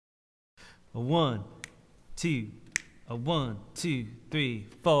A 1, 2, a 1, 2, 3,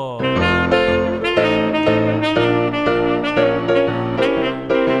 4.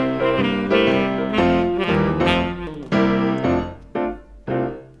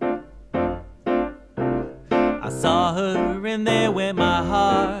 I saw her and there went my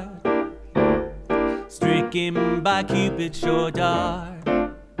heart, stricken by Cupid's short dart.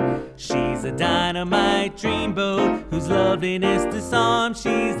 She's a dynamite dreamboat whose loveliness disarms.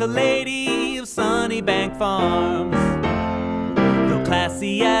 She's the lady of Sunnybank farms. Though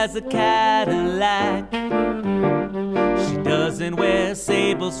classy as a Cadillac, she doesn't wear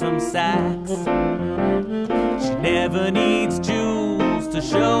sables from Saks. She never needs jewels to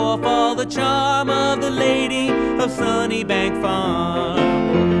show off all the charm of the lady of Sunnybank farm.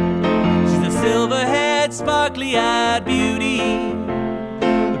 She's a silver-haired, sparkly-eyed beauty,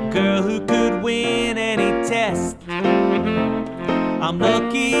 girl who could win any test. I'm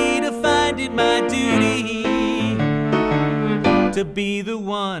lucky to find it my duty to be the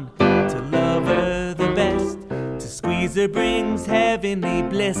one to love her the best. To squeeze her brings heavenly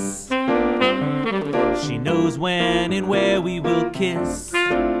bliss. She knows when and where we will kiss.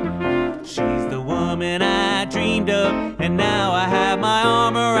 She's the woman I dreamed of, and now I have my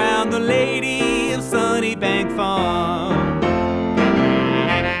arm around the lady of Sunnybank farm.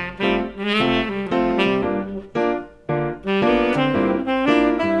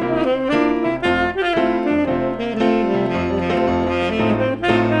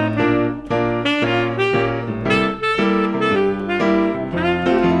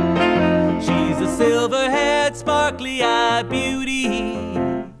 Silver-haired, sparkly-eyed beauty,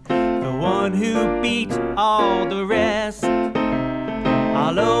 the one who beat all the rest.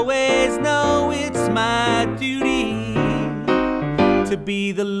 I'll always know it's my duty to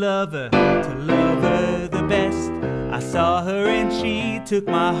be the lover, to love her the best. I saw her and she took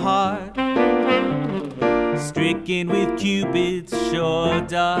my heart, stricken with Cupid's short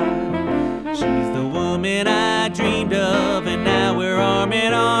dart. She's the woman I dreamed of, and now we're arm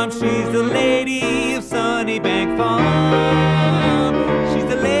in arm. She's the lady of Sunnybank farm.